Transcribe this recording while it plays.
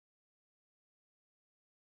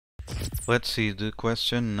Let's see the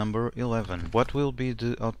question number 11. What will be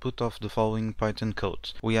the output of the following Python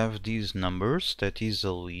code? We have these numbers, that is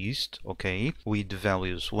a list, okay, with the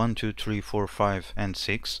values 1, 2, 3, 4, 5, and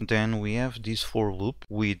 6. Then we have this for loop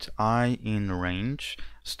with I in range,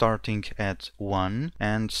 starting at 1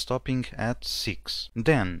 and stopping at 6.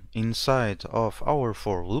 Then, inside of our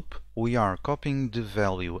for loop, we are copying the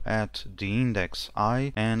value at the index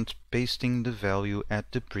I and pasting the value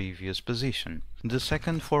at the previous position. The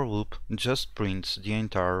second for loop just prints the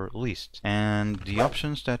entire list, and the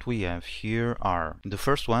options that we have here are: the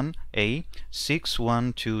first one, A, 6,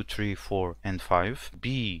 1, 2, 3, 4, and 5.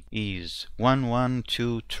 B is 1, 1,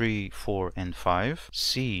 2, 3, 4, and 5.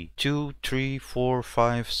 C, 2, 3, 4,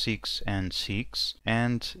 5, 6, and 6.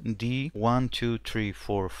 And D, 1, 2, 3,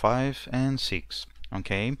 4, 5, and 6.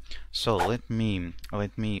 Okay, so let me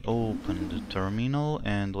open the terminal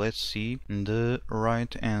and let's see the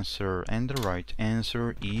right answer, and the right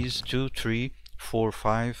answer is 2, 3, 4,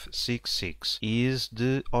 5, 6, 6 is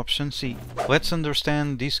the option C. Let's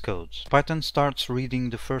understand these codes. Python starts reading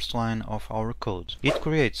the first line of our code. It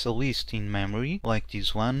creates a list in memory, like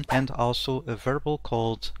this one, and also a variable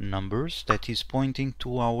called numbers that is pointing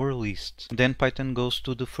to our list. Then Python goes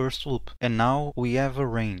to the first loop, and now we have a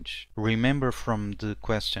range. Remember from the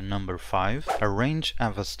question number 5, a range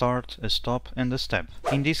have a start, a stop, and a step.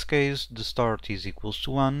 In this case, the start is equals to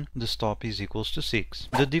 1, the stop is equals to 6.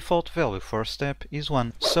 The default value for step is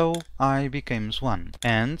 1, so I becomes 1,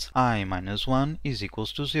 and I minus 1 is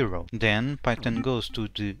equals to 0. Then Python goes to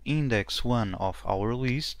the index 1 of our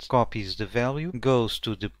list, copies the value, goes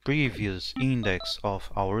to the previous index of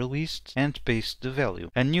our list, and pastes the value.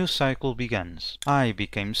 A new cycle begins. I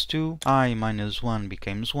becomes 2, I minus 1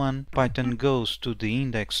 becomes 1, Python goes to the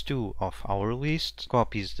index 2 of our list,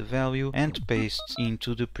 copies the value, and pastes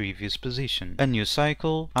into the previous position. A new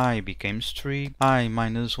cycle, I becomes 3, I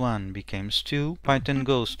minus 1 becomes 2, Python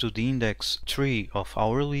goes to the index 3 of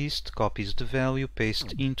our list, copies the value,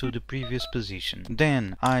 pastes into the previous position.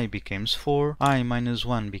 Then I becomes 4, I minus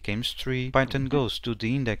 1 becomes 3, Python goes to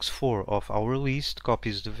the index 4 of our list,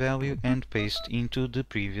 copies the value, and pastes into the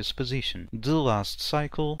previous position. The last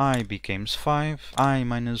cycle, I becomes 5, I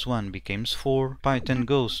minus 1 becomes 4, Python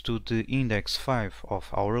goes to the index 5 of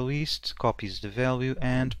our list, copies the value,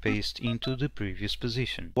 and pastes into the previous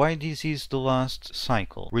position. Why this is the last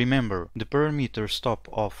cycle? Remember, the parameter stop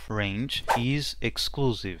of range is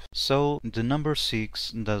exclusive, so the number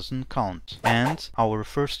 6 doesn't count, and our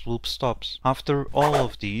first loop stops. After all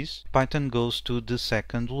of these, Python goes to the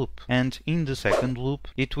second loop, and in the second loop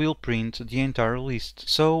it will print the entire list.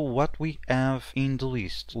 So what we have in the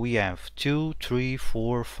list? We have 2, 3,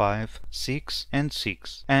 4, 5, 6, and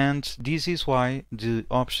 6, and this is why the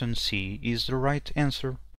option C is the right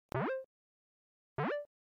answer.